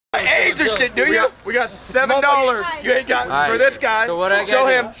AIDS or shit, do you? We got $7. You ain't got Right. for this guy. So what I show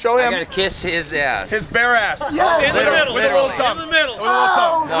gotta him. do? Show I him. gotta kiss his ass. His bare ass. Yes. In the middle. With a little tongue. In the middle. With a little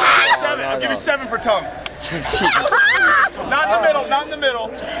tongue. No, I'll give you 7 for tongue. Jesus. Not in the middle. Not in the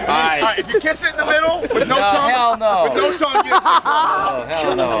middle. Alright. If you kiss it in the middle with no tongue. Hell no. With no tongue, you get Oh,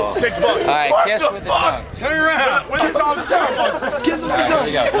 hell no. $6. Alright, kiss with the tongue. Turn around. With the tongue, $7. Kiss with the Here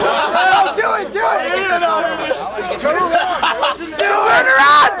we tongue. go. Do it. Turn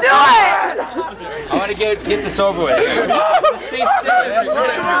around. Do it. I want to get this over with. Just stay still.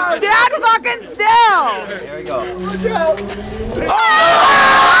 Stand fucking still. There we go.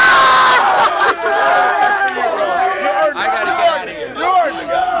 I gotta get out of here.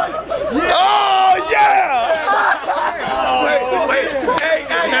 Oh yeah! Wait. Hey,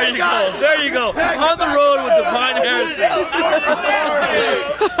 There you go. On the road with Divine Heresy.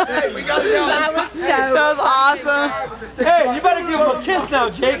 that was awesome. Hey, you better give him a kiss now,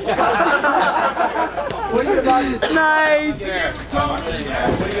 Jake. Nice.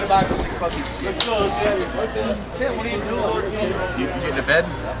 You getting to bed?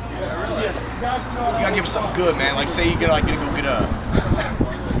 You gotta give us something good, man. Like, say you gotta go get a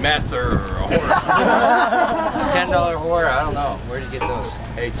meth or a whore. $10 whore, I don't know. Where do you get those?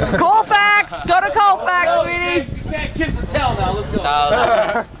 Hey, tell me. Colfax. Go to Colfax, sweetie. You can't kiss and tell now. Let's go.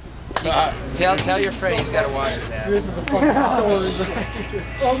 Tell your friend he's got to wash his ass. This is a fucking story.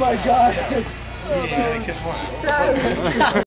 Oh my god. Yeah, kiss one.